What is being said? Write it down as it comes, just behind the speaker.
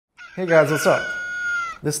Hey guys, what's up?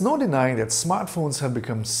 There's no denying that smartphones have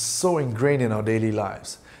become so ingrained in our daily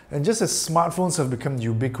lives. And just as smartphones have become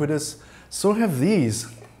ubiquitous, so have these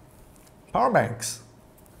power banks.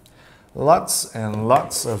 Lots and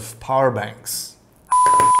lots of power banks.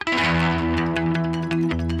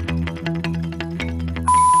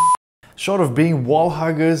 Short of being wall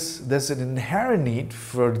huggers, there's an inherent need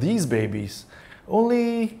for these babies.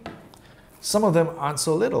 Only some of them aren't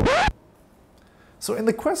so little. So in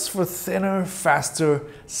the quest for thinner, faster,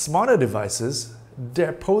 smarter devices,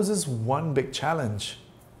 there poses one big challenge: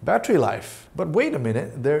 battery life. But wait a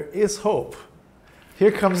minute, there is hope.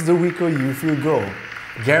 Here comes the Wiko Ufeel Go,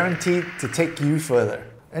 guaranteed to take you further.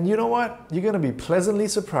 And you know what? You're gonna be pleasantly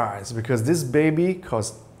surprised because this baby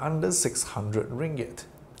costs under 600 ringgit.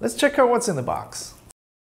 Let's check out what's in the box.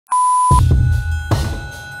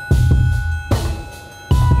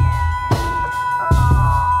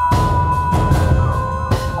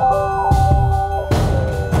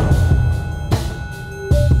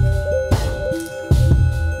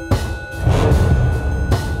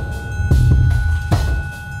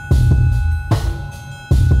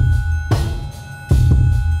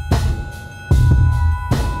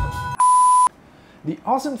 The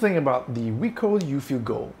awesome thing about the Wiko Ufeel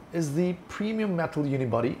Go is the premium metal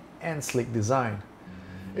unibody and sleek design.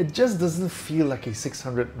 It just doesn't feel like a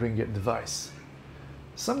 600 ringgit device.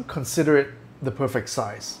 Some consider it the perfect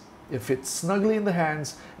size. It fits snugly in the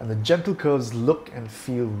hands and the gentle curves look and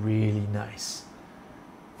feel really nice.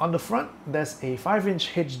 On the front, there's a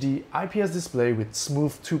 5-inch HD IPS display with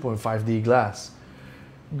smooth 2.5D glass.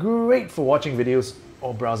 Great for watching videos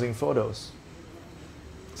or browsing photos.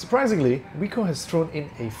 Surprisingly, Wiko has thrown in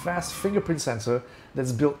a fast fingerprint sensor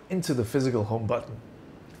that's built into the physical home button.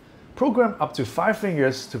 Program up to 5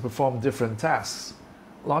 fingers to perform different tasks.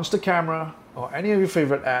 Launch the camera or any of your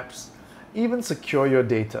favorite apps, even secure your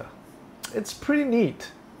data. It's pretty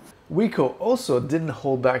neat. Wiko also didn't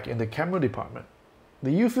hold back in the camera department.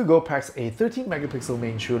 The Ufeel Go packs a 13 megapixel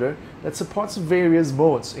main shooter that supports various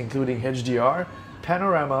modes including HDR,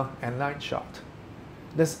 panorama, and night shot.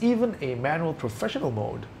 There's even a manual professional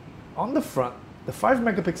mode. On the front, the 5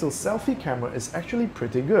 megapixel selfie camera is actually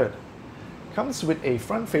pretty good. Comes with a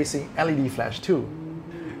front-facing LED flash too.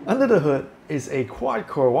 Under the hood is a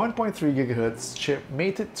quad-core 1.3 GHz chip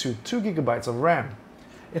mated to 2 GB of RAM.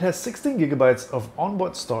 It has 16 GB of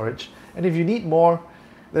onboard storage, and if you need more,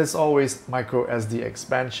 there's always micro SD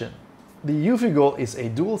expansion. The Ufeel Go is a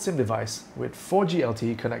dual SIM device with 4G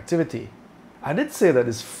LTE connectivity. I did say that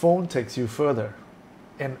this phone takes you further.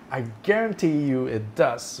 And I guarantee you it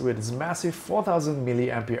does with its massive 4000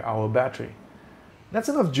 mAh battery. That's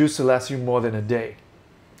enough juice to last you more than a day.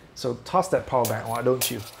 So toss that power bank, why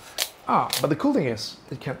don't you? But the cool thing is,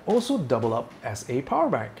 it can also double up as a power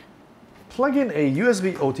bank. Plug in a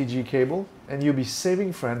USB OTG cable and you'll be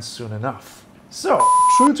saving friends soon enough. So,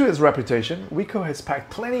 true to its reputation, Wiko has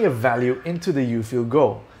packed plenty of value into the Ufeel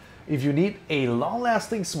Go. If you need a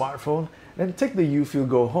long-lasting smartphone, then take the Ufeel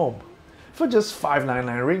Go home for just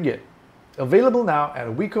 599 ringgit. Available now at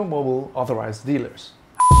Wiko Mobile authorized dealers.